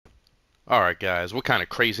Alright, guys, what kind of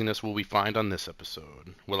craziness will we find on this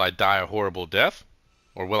episode? Will I die a horrible death?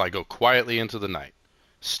 Or will I go quietly into the night?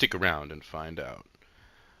 Stick around and find out.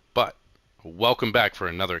 But, welcome back for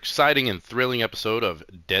another exciting and thrilling episode of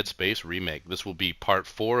Dead Space Remake. This will be part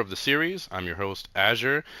 4 of the series. I'm your host,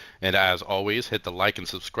 Azure, and as always, hit the like and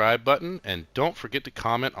subscribe button, and don't forget to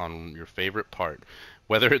comment on your favorite part,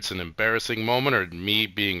 whether it's an embarrassing moment or me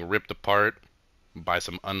being ripped apart by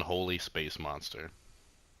some unholy space monster.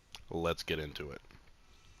 Let's get into it.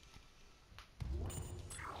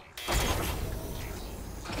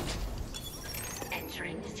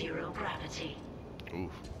 Entering zero gravity. Ooh,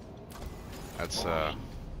 that's Warning.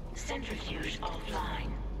 Centrifuge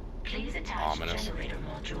offline. Please attach ominous. generator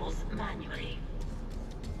modules manually.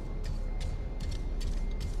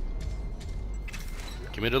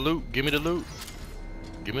 Give me the loot, give me the loot.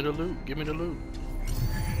 Give me the loot, give me the loot.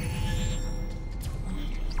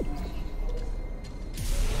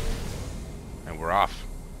 And we're off.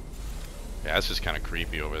 Yeah, that's just kind of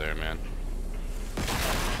creepy over there, man.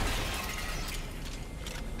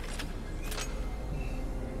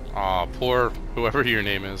 Aw, poor whoever your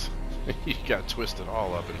name is. You got twisted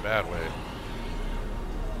all up in a bad way.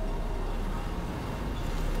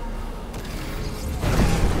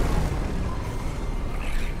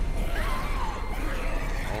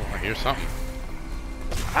 Oh, I hear something.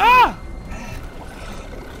 Ah!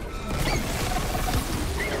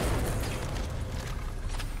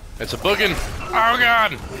 It's a boogin! Oh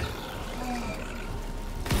god!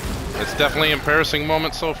 It's definitely an embarrassing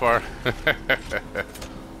moment so far.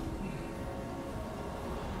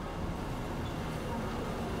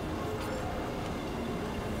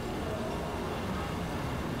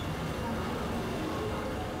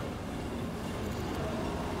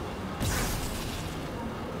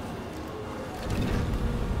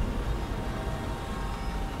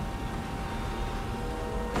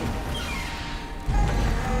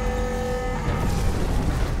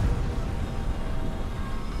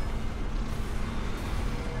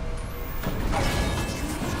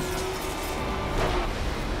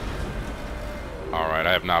 Alright,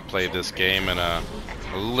 I have not played this game in a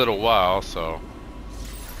little while, so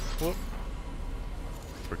whoop.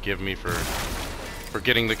 Forgive me for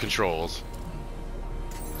forgetting the controls.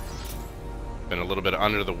 Been a little bit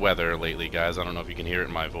under the weather lately, guys. I don't know if you can hear it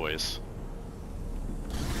in my voice.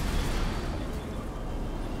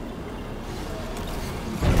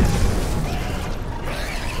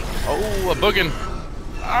 Oh, a boogin!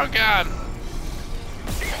 Oh god!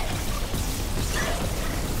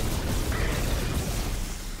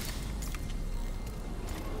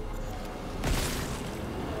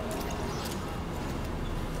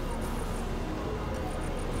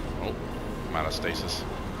 Oh, I'm out of stasis.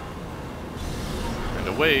 And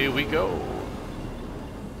away we go.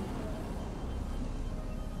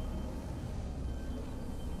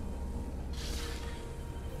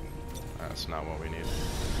 That's not what we need.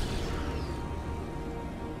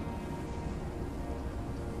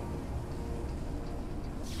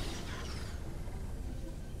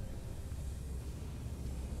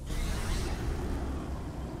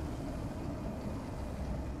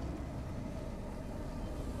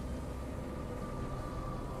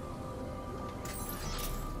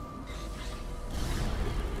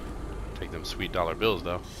 Take them sweet dollar bills,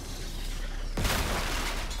 though.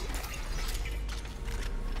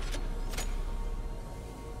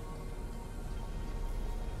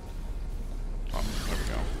 Oh, there we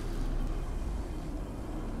go.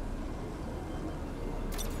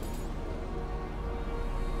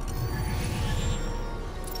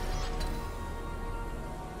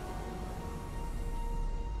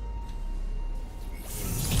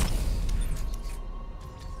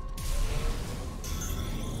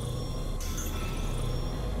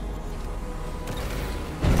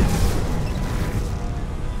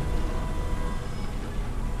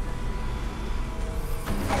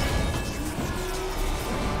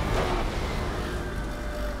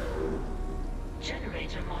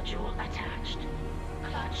 Generator module attached.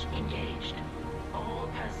 Clutch engaged. All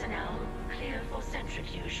personnel clear for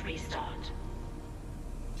centrifuge restart.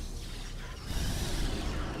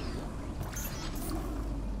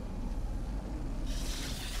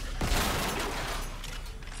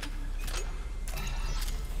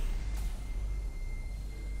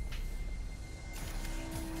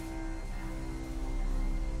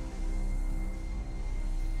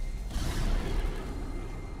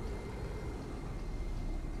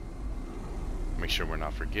 Make sure we're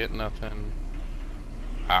not forgetting nothing.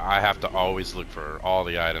 I have to always look for all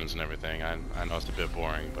the items and everything. I know it's a bit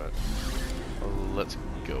boring, but let's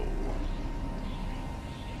go.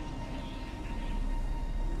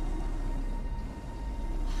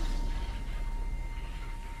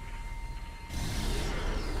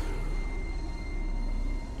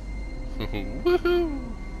 Woohoo!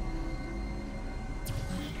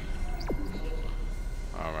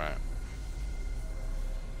 Alright.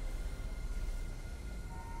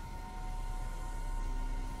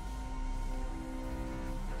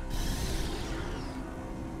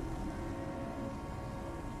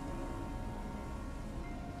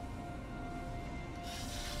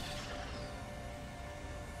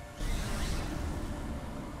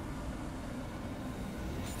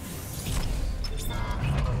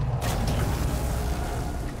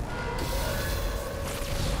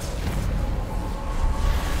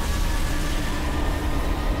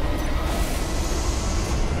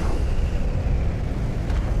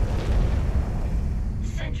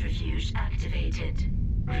 Centrifuge activated.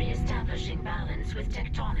 Re-establishing balance with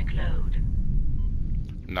tectonic load.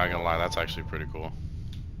 Not gonna lie, that's actually pretty cool.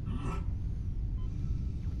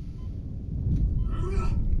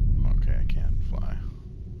 Okay, I can't fly.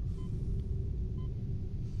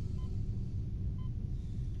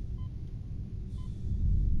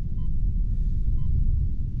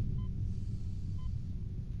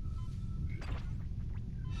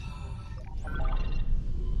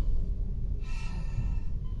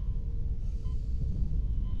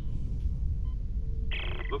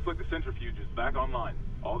 Looks like the centrifuge is back online.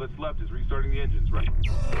 All that's left is restarting the engines, right?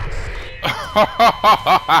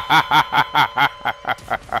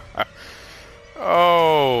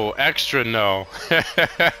 Oh, extra no.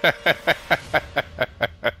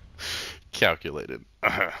 Calculated.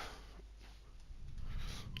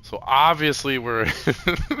 So obviously we're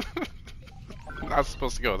not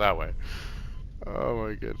supposed to go that way. Oh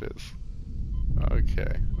my goodness.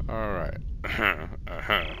 Okay. Alright.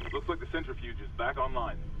 Looks like the centrifuge is back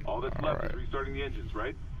online. All that's left is restarting the engines,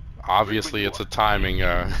 right? Obviously it's a timing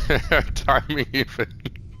timing event.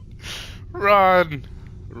 Run!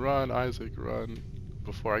 Run, Isaac, run.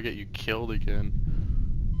 Before I get you killed again.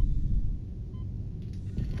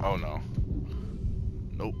 Oh no.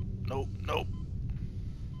 Nope, nope, nope.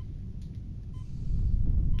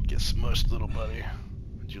 Get smushed, little buddy.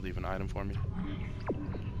 Did you leave an item for me?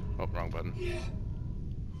 Oh, wrong button.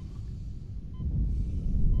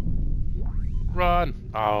 Run!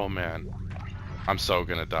 Oh man. I'm so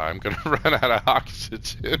gonna die. I'm gonna run out of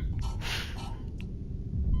oxygen.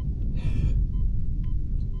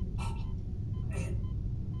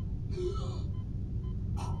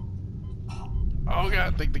 Oh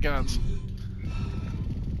god, take the guns.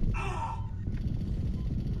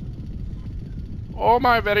 Oh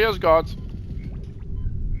my various gods.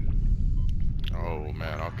 Oh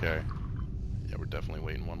man, okay. Yeah, we're definitely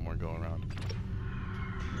waiting one more go around.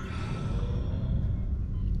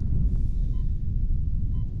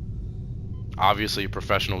 Obviously a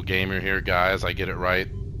professional gamer here, guys. I get it right.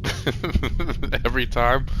 Every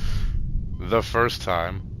time. The first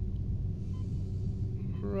time.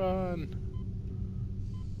 Run.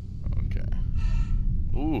 Okay.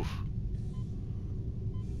 Oof.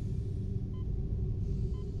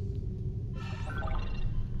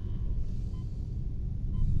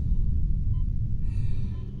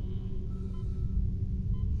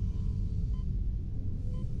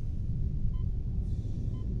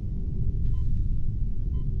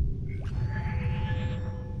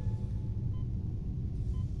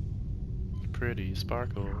 Pretty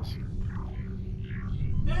sparkles.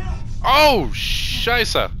 Oh,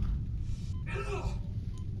 scheisse!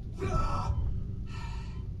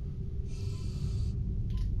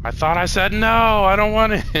 I thought I said no, I don't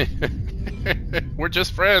want it. We're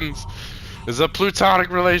just friends. It's a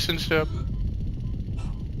plutonic relationship.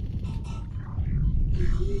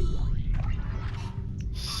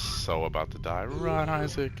 So about to die. Run,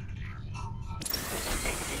 Isaac.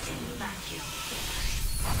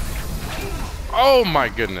 Oh my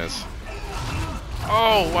goodness.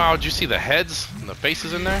 Oh wow, did you see the heads and the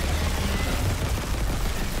faces in there?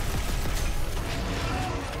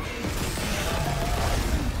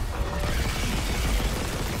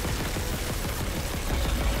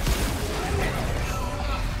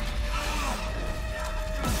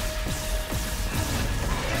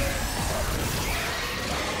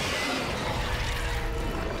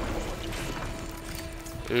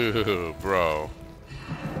 Ooh, bro.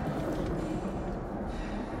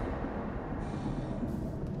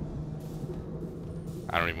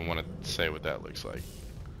 I don't even want to say what that looks like.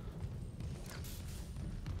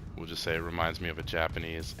 We'll just say it reminds me of a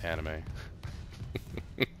Japanese anime.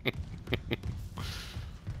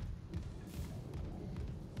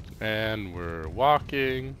 And we're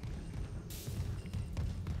walking.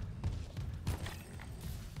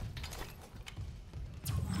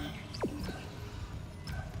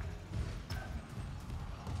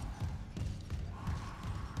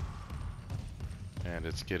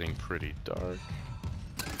 And it's getting pretty dark.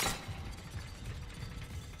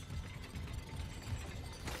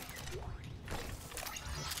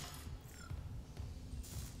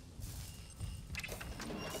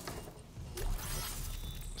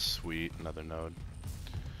 Sweet, another node.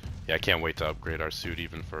 Yeah, I can't wait to upgrade our suit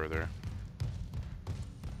even further.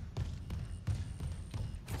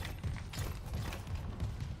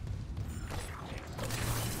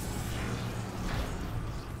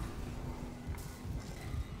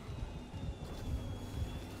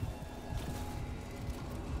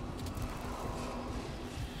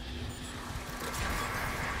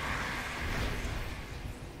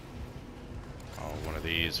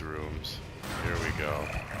 These rooms. Here we go.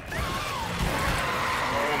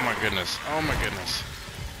 Oh my goodness. Oh my goodness.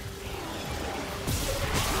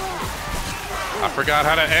 I forgot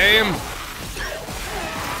how to aim.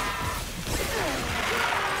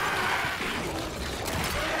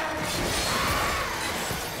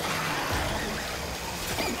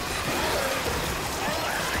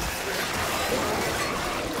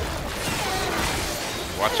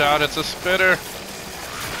 Watch out, it's a spitter.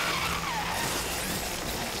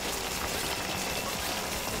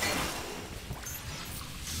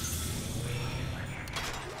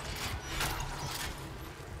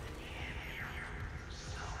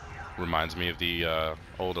 Reminds me of the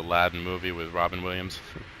old Aladdin movie with Robin Williams.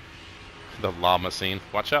 The llama scene.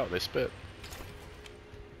 Watch out, they spit.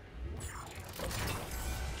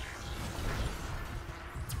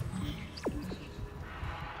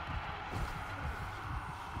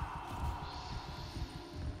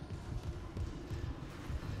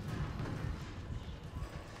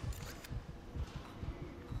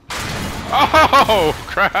 Oh,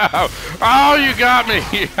 crap! Oh, you got me!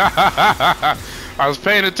 I was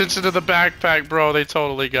paying attention to the backpack, bro. They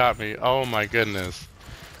totally got me. Oh my goodness.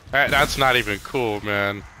 That's not even cool,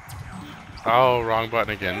 man. Oh, wrong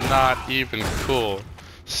button again. Not even cool.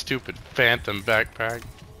 Stupid phantom backpack.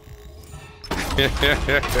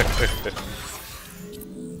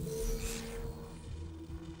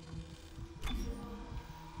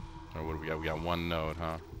 Oh, what do we got? We got one node,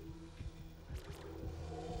 huh?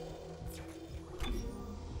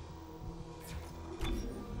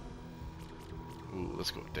 Ooh,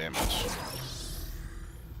 let's go damage.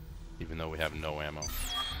 Even though we have no ammo.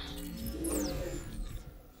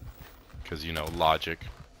 Because, you know, logic.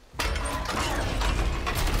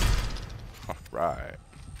 Alright.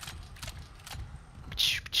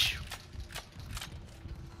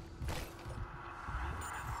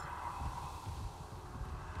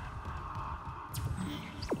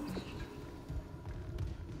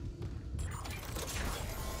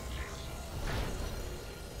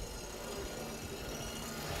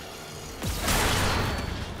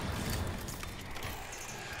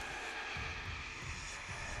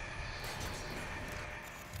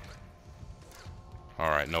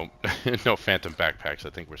 Alright, no no phantom backpacks. I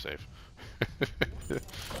think we're safe.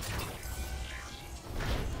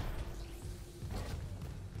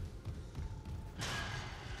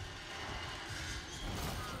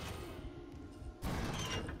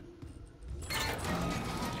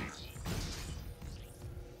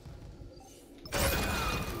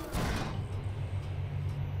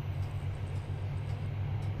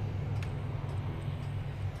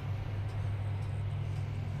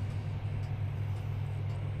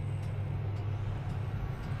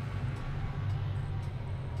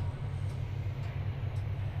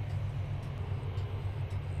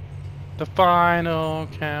 The final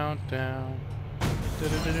countdown.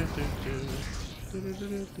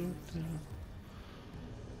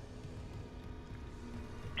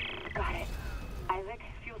 Got it. Isaac,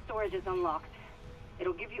 fuel storage is unlocked.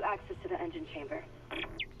 It'll give you access to the engine chamber.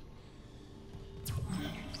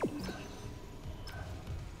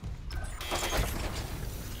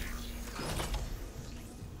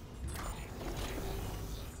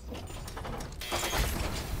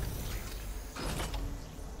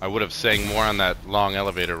 I would have sang more on that long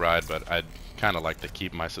elevator ride, but I'd kind of like to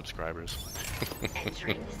keep my subscribers.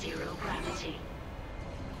 Entering zero gravity.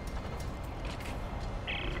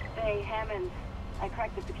 Hey, Hammond. I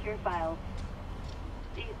cracked the secure files.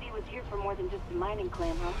 DC was here for more than just a mining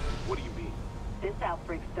claim, huh? What do you mean? This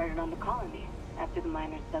outbreak started on the colony, after the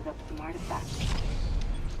miners dug up some artifacts.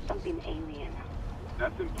 Something alien.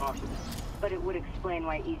 That's impossible. But it would explain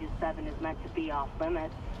why Aegis 7 is meant to be off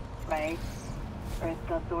limits, right? Earth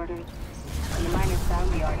God's orders. When the miners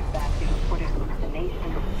found the artifact, they reported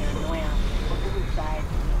hallucinations, paranoia, suicide.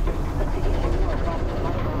 But the issue was brought the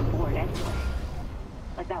marker on board anyway.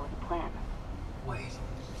 Like that was a plan. Wait.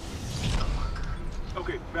 The marker.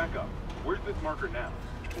 Okay, back up. Where's this marker now?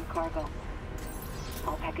 In cargo.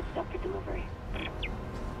 All packaged up for delivery.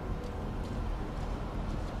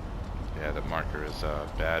 Yeah, that marker is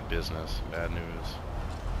bad business, bad news.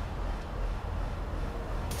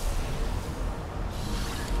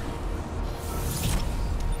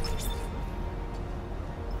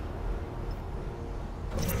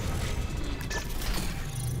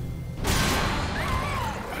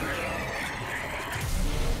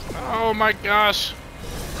 Oh my gosh!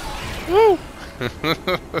 Woo!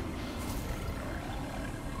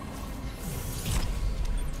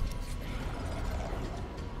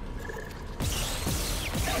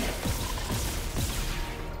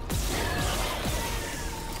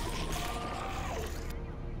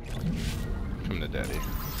 Come to daddy.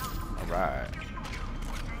 Alright.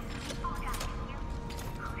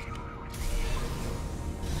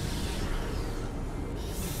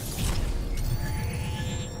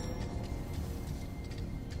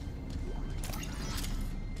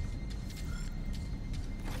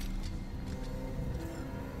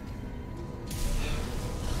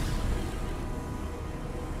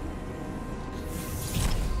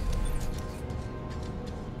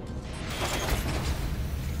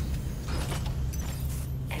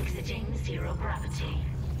 Exiting zero gravity.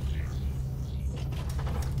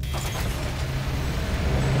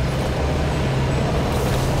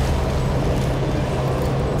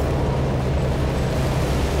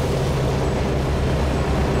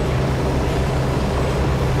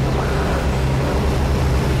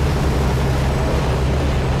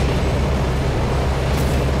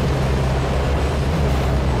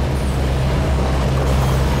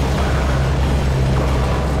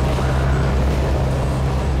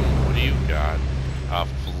 What do you got? A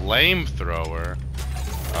flamethrower?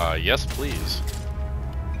 Yes please.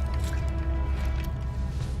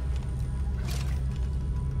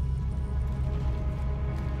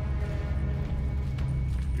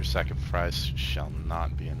 Your sacrifice shall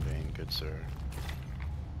not be in vain, good sir.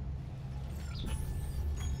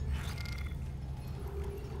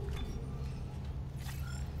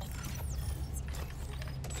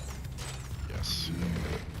 Yes.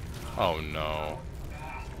 Oh no.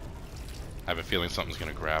 I have a feeling something's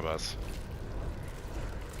gonna grab us.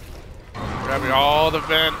 Grabbing all the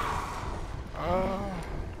vent. Oh.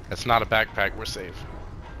 It's not a backpack, we're safe.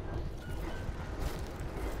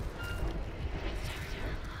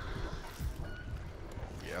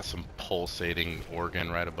 Yeah, some pulsating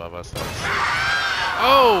organ right above us.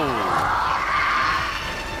 Oh!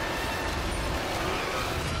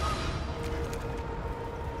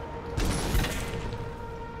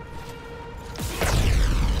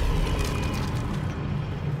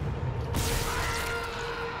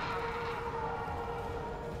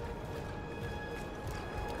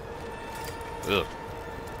 Ugh.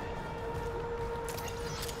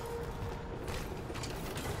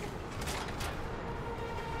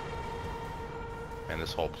 Man,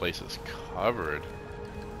 this whole place is covered.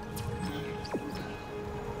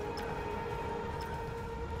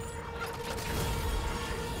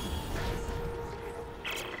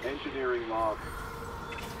 Engineering log.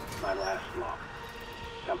 My last log.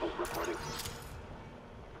 Temple reporting.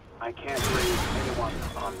 I can't raise anyone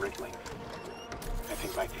on Rickling. I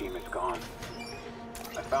think my team is gone.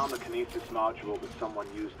 I found the kinesis module that someone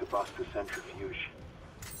used to bust the centrifuge.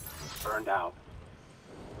 Burned out.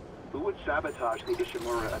 Who would sabotage the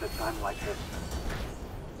Ishimura at a time like this?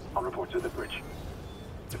 I'll report to the bridge,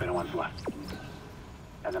 if anyone's left.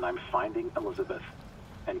 And then I'm finding Elizabeth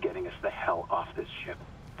and getting us the hell off this ship.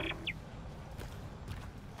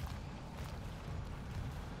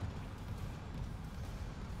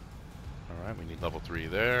 Alright, we need level 3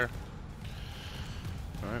 there.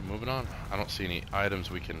 Alright, moving on. I don't see any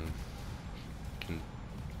items we can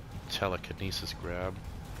telekinesis grab.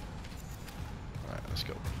 Alright, let's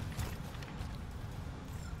go.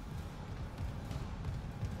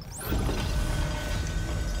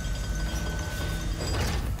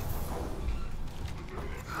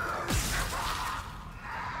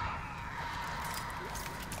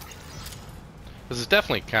 This is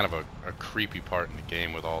definitely kind of a creepy part in the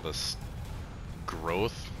game with all this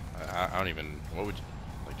growth. I don't even, what would you,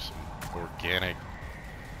 like some organic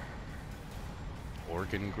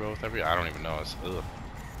organ growth I don't even know. It's, ugh.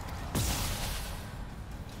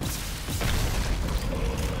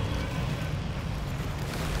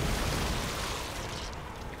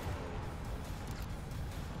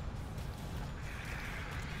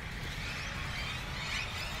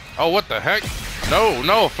 Oh, what the heck? No,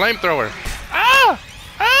 no, flamethrower. Ah!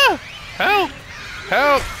 Ah! Help!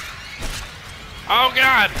 Help! Oh,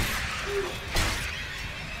 God!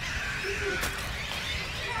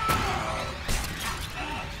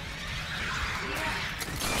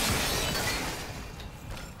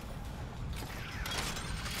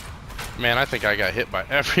 Man, I think I got hit by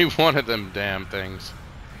every one of them damn things.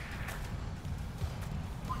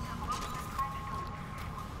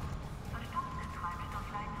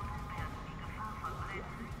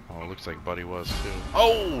 Oh, looks like Buddy was too.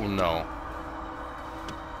 Oh no!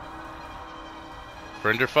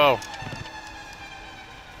 Friend or foe?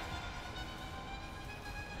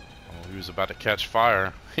 Oh, he was about to catch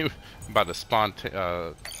fire. He was about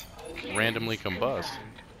to randomly combust.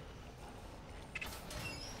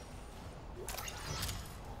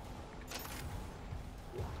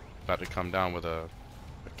 About to come down with a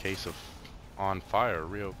case of on fire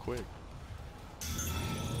real quick.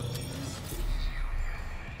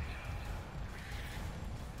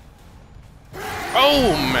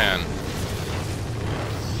 Oh man!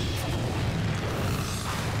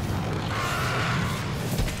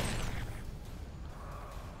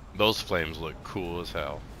 Those flames look cool as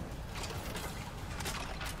hell.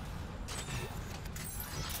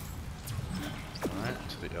 Alright,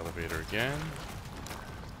 to the elevator again.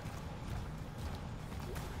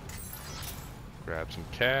 Grab some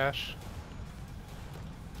cash.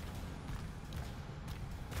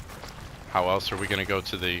 How else are we gonna go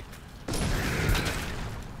to the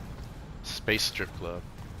Space Strip Club?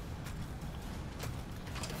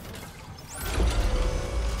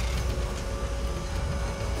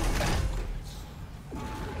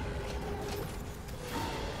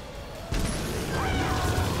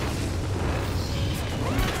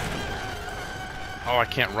 Oh, I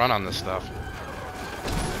can't run on this stuff.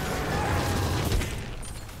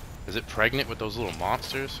 Is it pregnant with those little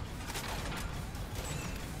monsters?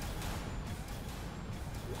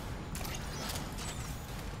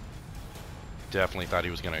 Definitely thought he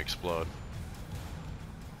was gonna explode.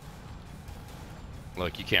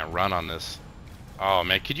 Look, you can't run on this. Oh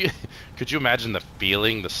man, could you imagine the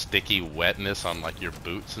feeling, the sticky wetness on like your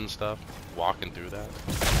boots and stuff, walking through that?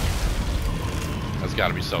 That's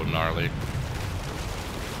gotta be so gnarly.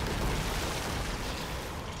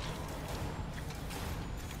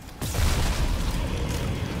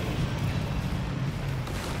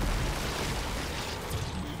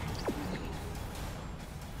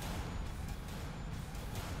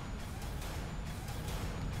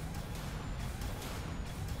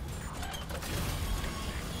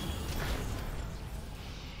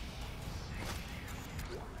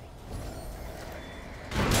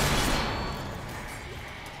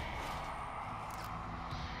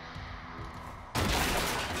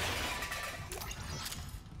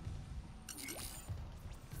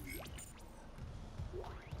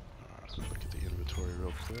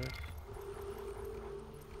 Real quick.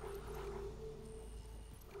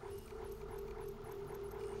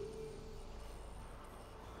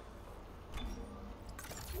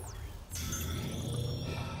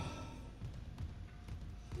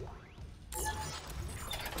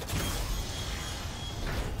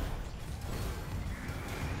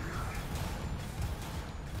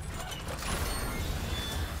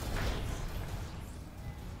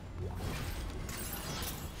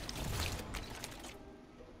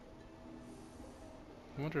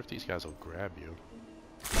 I wonder if these guys will grab you.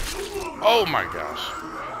 Oh my gosh.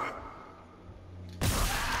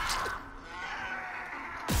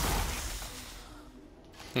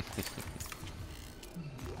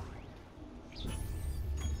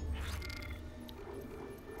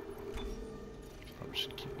 Probably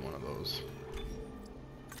should keep one of those.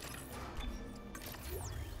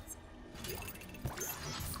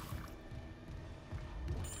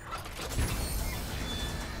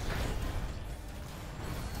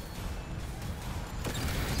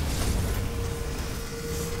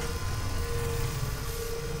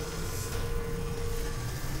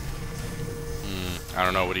 I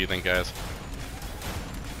don't know, what do you think, guys?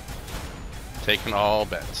 Taking all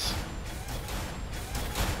bets.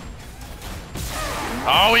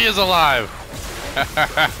 Oh, he is alive!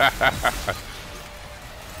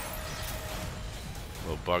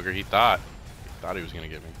 Little bugger, he thought he was gonna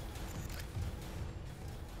get me.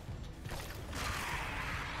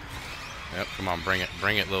 Yep, come on, bring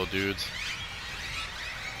it, little dudes.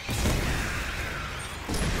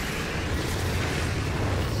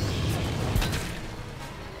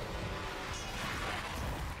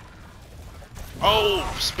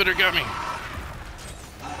 Oh, Spitter got me.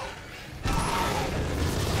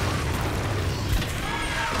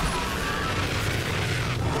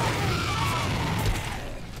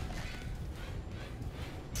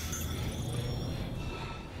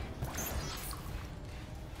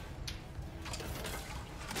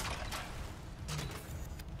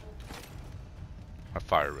 My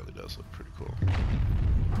fire really does look pretty cool.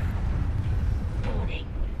 Warning.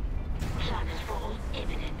 Planetfall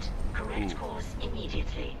imminent. Correct Ooh. course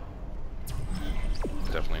immediately.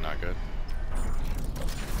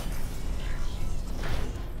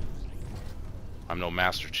 I'm no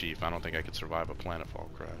Master Chief. I don't think I could survive a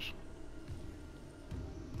planetfall crash.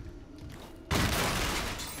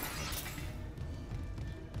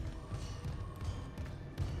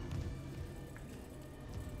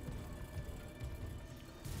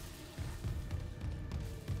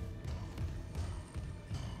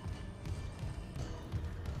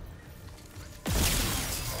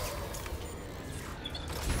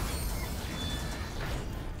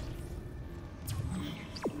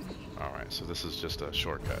 Alright, so this is just a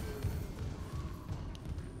shortcut.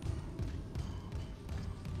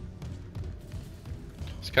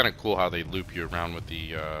 It's kind of cool how they loop you around with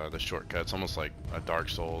the shortcuts, almost like a Dark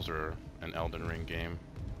Souls or an Elden Ring game.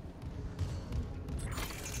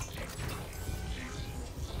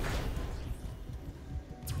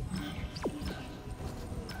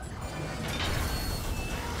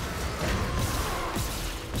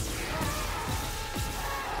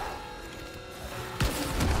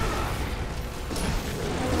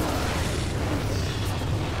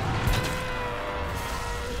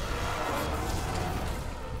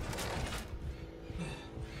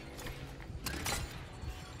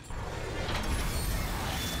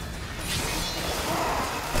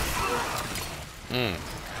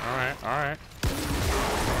 Alright, alright.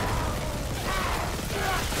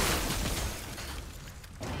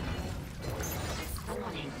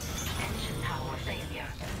 Warning. Engine power failure.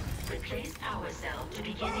 Replace power cell to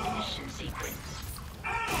begin ignition sequence.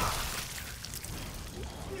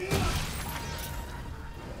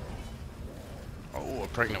 Oh, a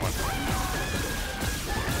pregnant one.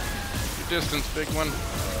 Your distance, big one.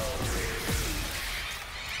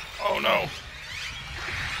 Oh no!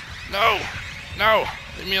 No! No!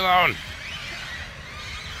 Leave me alone!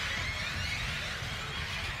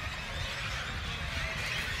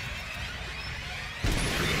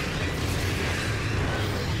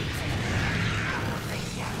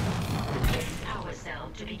 Power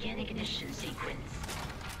cell to begin ignition sequence.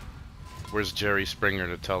 Where's Jerry Springer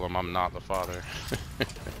to tell him I'm not the father?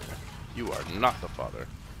 You are not the father.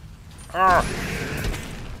 Arr!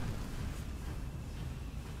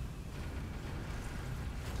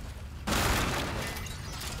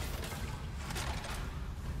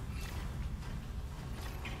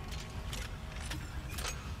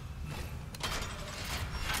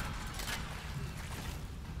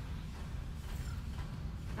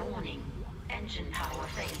 Warning. Engine power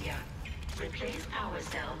failure. Replace power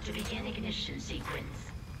cell to begin ignition sequence.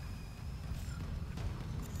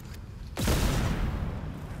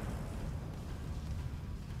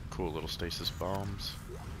 Cool little stasis bombs.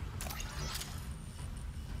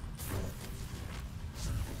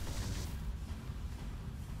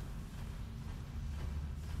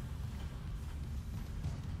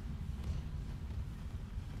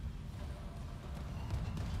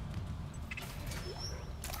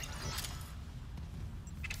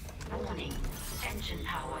 Warning. Engine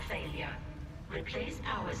power failure. Replace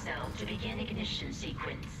power cell to begin ignition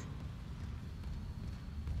sequence.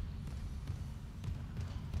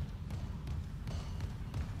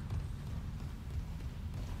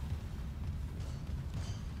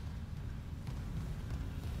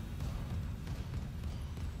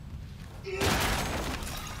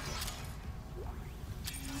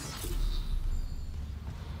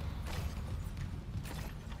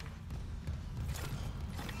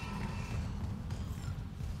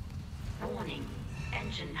 Warning.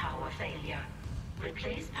 Engine power failure.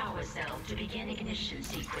 Replace power cell to begin ignition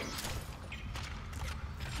sequence.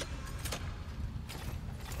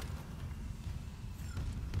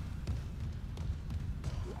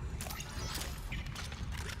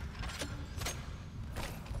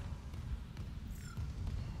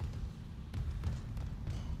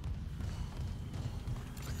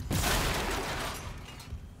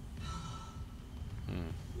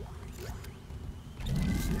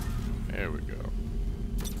 There we go.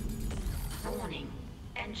 Warning.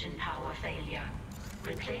 Engine power failure.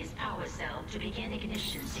 Replace power cell to begin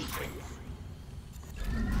ignition sequence.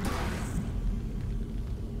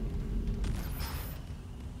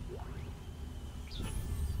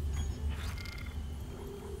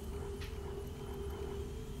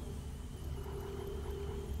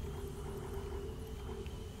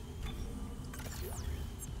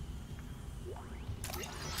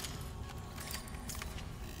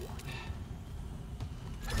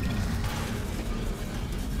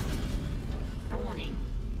 Warning.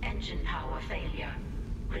 Engine power failure.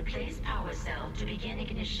 Replace power cell to begin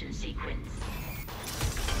ignition sequence.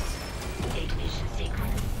 Ignition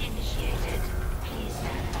sequence initiated. Please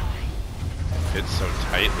stand by. It's so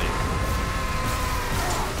tightly.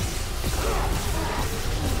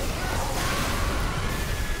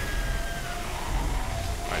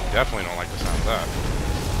 My Definitely don't like the sound of that.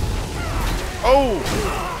 Oh!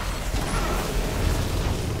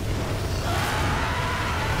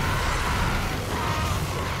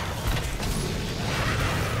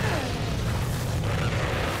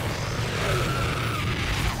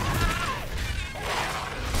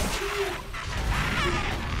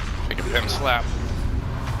 Take a pimp slap.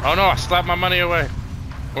 Oh no, I slapped my money away.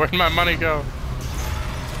 Where'd my money go?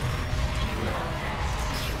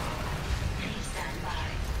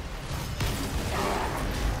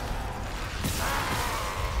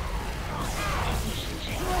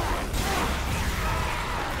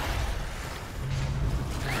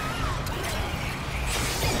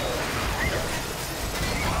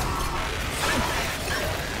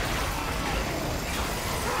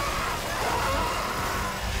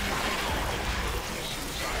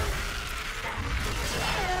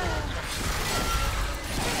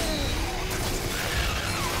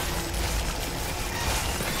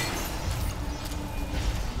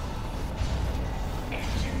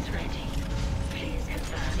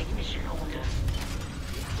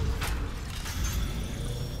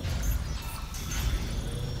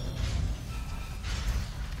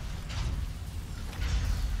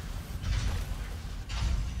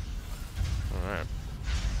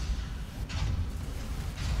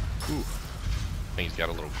 Ooh. I think he's got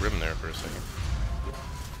a little grim there for a second.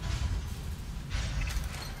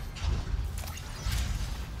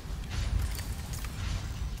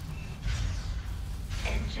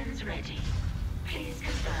 Engines ready. Please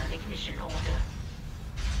confirm ignition order.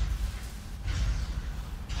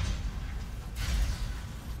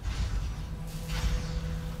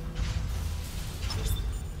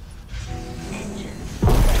 Engines.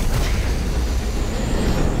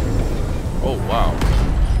 Oh wow.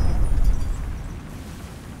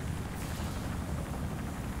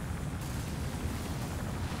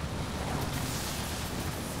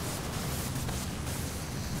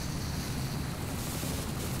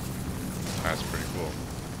 That's pretty cool.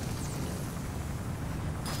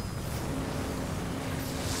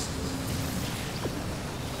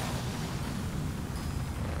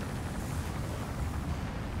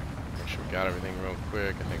 Make sure we got everything real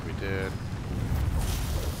quick. I think we did.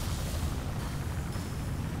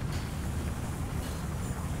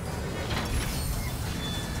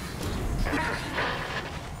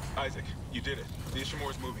 Isaac, you did it. The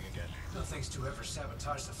Ishimura's moving again. Nothing's to ever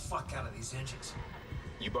sabotage the fuck out of these engines.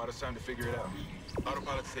 You bought us time to figure it out.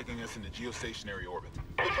 Autopilot's taking us into geostationary orbit.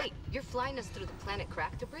 Wait, you're flying us through the planet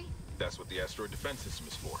crack debris? That's what the asteroid defense system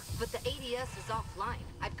is for. But the ADS is offline.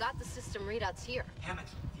 I've got the system readouts here. Hammett,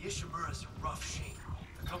 the Ishimura's in rough shape.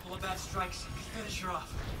 A couple of bad strikes could finish her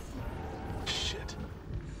off. Shit.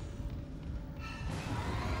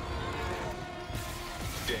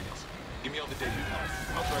 Daniels, give me all the data you have.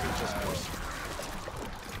 I'll try to adjust course.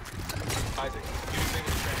 Isaac, you disable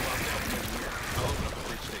the transponder down from engineer. I'll open up the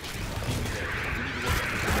bridge station. Meet me there. We need to work on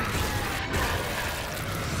this.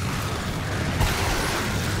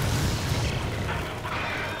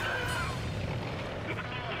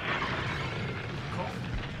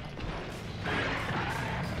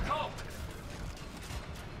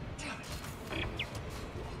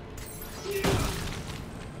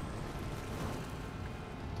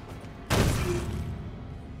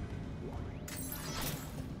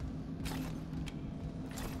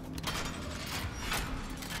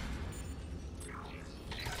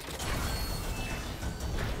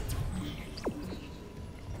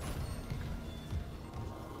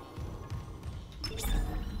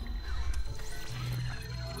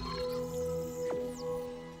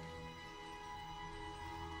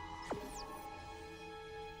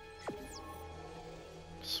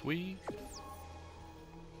 Sweet.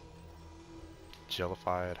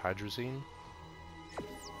 Jellified hydrazine.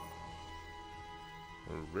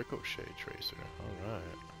 A ricochet tracer. Alright.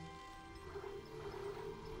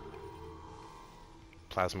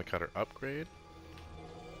 Plasma cutter upgrade.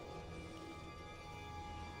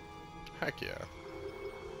 Heck yeah.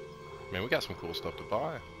 Man, we got some cool stuff to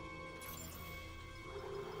buy.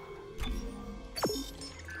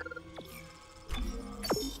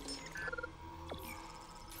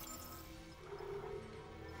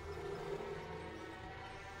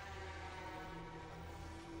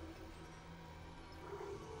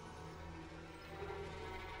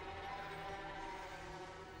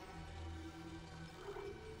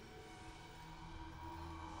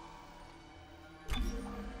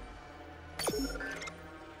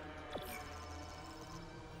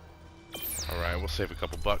 Alright, we'll save a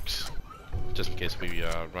couple bucks just in case we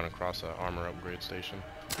run across an armor upgrade station.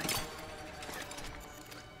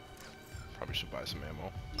 Probably should buy some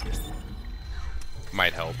ammo.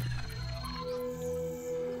 Might help.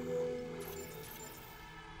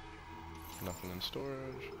 Nothing in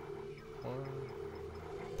storage.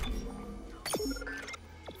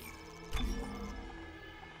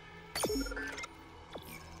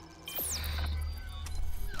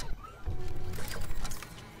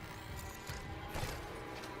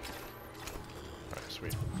 Alright,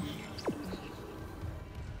 sweet.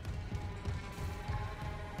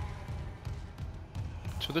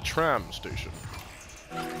 To the tram station.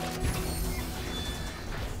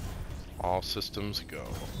 All systems go.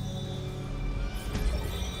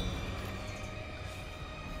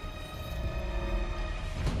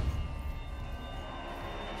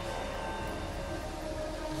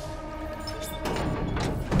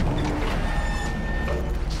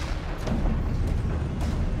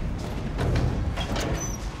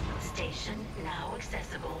 Station now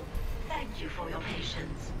accessible. Thank you for your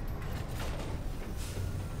patience.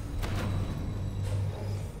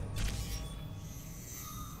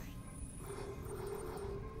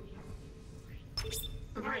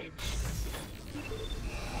 Bridge.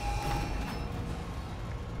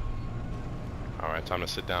 Alright, time to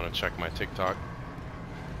sit down and check my TikTok.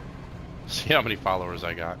 See how many followers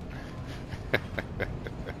I got.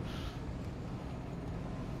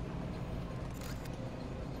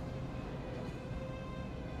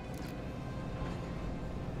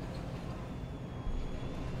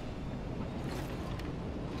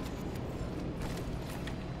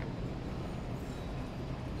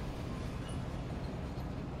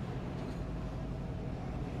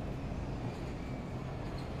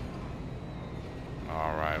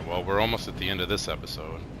 Alright, well, we're almost at the end of this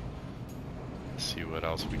episode. Let's see what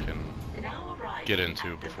else we can Now arriving get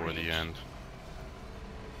into at the before bridge. the end.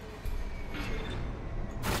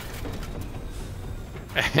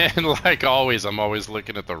 And like always, I'm always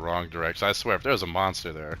looking at the wrong direction. I swear, if there's a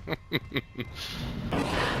monster there.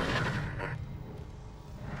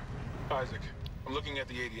 Isaac, I'm looking at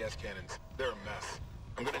the ADS cannons. They're a mess.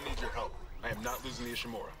 I'm gonna need your help. I am not losing the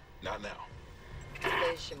Ishimura. Not now. The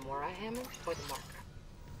Ishimura, Hammond, or the marker?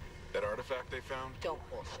 That artifact they found? Don't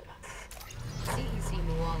bullshit us. CEC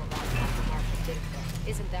knew all about what the marker did there.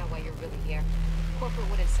 Isn't that why you're really here? Corporate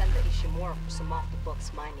wouldn't send the Ishimura for some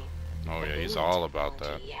off-the-books mining. Oh But yeah, they he's need all about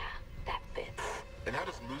that. technology, Yeah, that fits. And how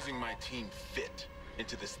does losing my team fit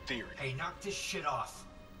into this theory? Hey, knock this shit off.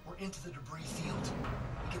 We're into the debris field.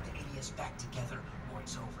 We get the ADS back together, or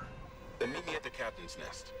it's over. Then meet me at the captain's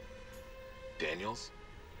nest. Daniels?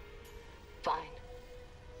 Fine.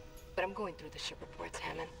 But I'm going through the ship reports,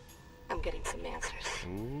 Hammond. I'm getting some answers.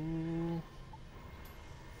 Ooh.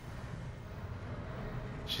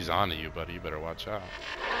 She's on to you, buddy. You better watch out.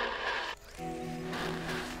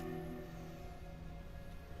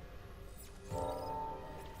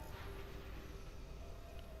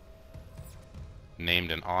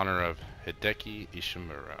 Named in honor of Hideki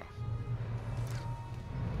Ishimura.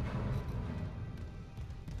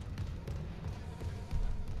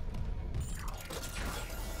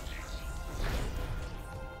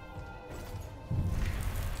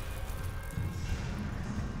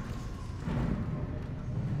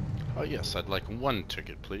 Oh yes, I'd like one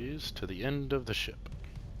ticket, please, to the end of the ship.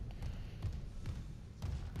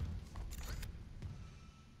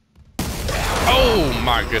 Oh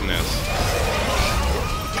my goodness!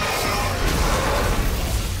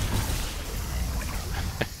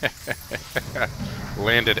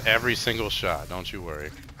 Landed every single shot, don't you worry.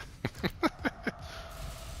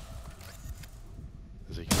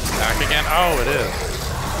 Is he coming back again? Oh, it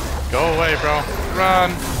is. Go away, bro.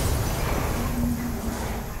 Run!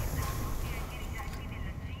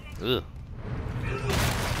 Ugh.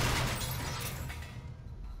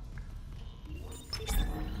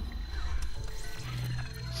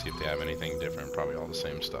 See if they have anything different. Probably all the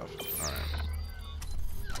same stuff. Alright.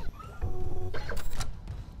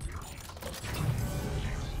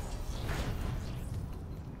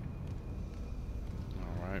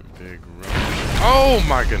 Alright, big room. Oh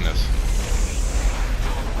my goodness!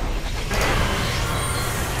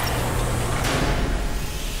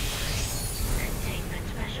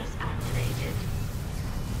 Containment measures activated.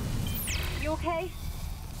 You okay?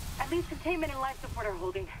 At least containment and life support are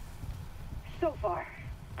holding. So far.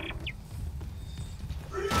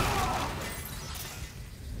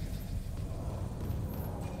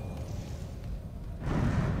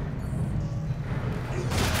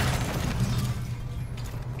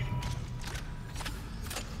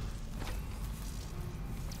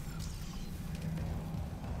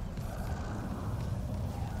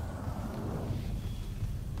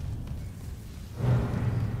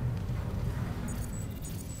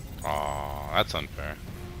 Aw, that's unfair.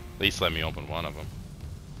 At least let me open one of them.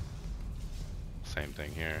 Same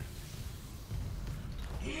thing here.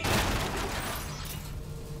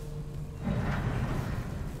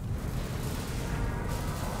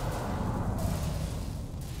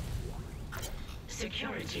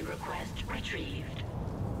 Security request retrieved.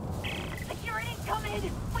 Security's come in!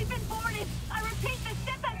 We've been boarded! I repeat, the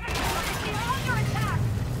ship has been boarded! We are under attack!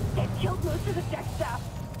 They've killed most of the deck staff!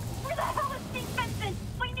 Where the hell is Steve Benson?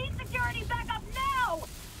 We need security backup now!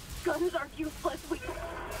 Guns are useless, we...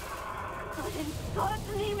 What in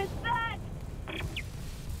God's name is that?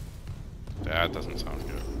 That doesn't sound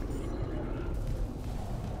good.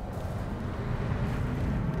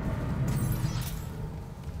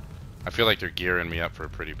 I feel like they're gearing me up for a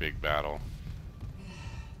pretty big battle.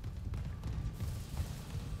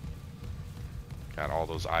 Got all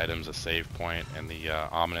those items, a save point, and the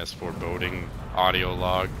ominous foreboding audio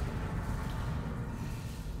log.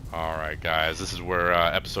 Alright guys, this is where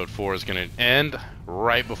episode 4 is going to end,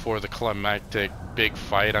 right before the climactic big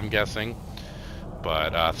fight, I'm guessing.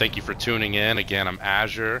 But thank you for tuning in. Again, I'm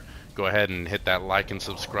Azure. Go ahead and hit that like and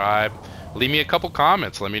subscribe. Leave me a couple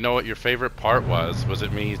comments. Let me know what your favorite part was. Was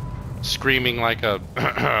it me screaming like a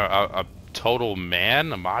a total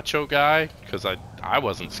man, a macho guy? Because I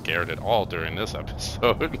wasn't scared at all during this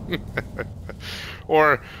episode.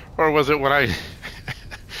 or was it when I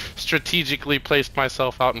strategically placed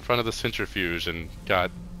myself out in front of the centrifuge and got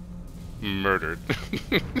murdered?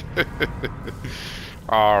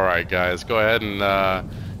 Alright guys, go ahead and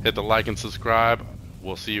hit the like and subscribe.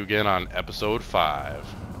 We'll see you again on episode 5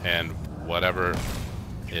 and whatever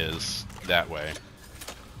is that way.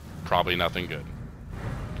 Probably nothing good.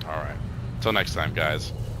 Alright, till next time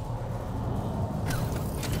guys.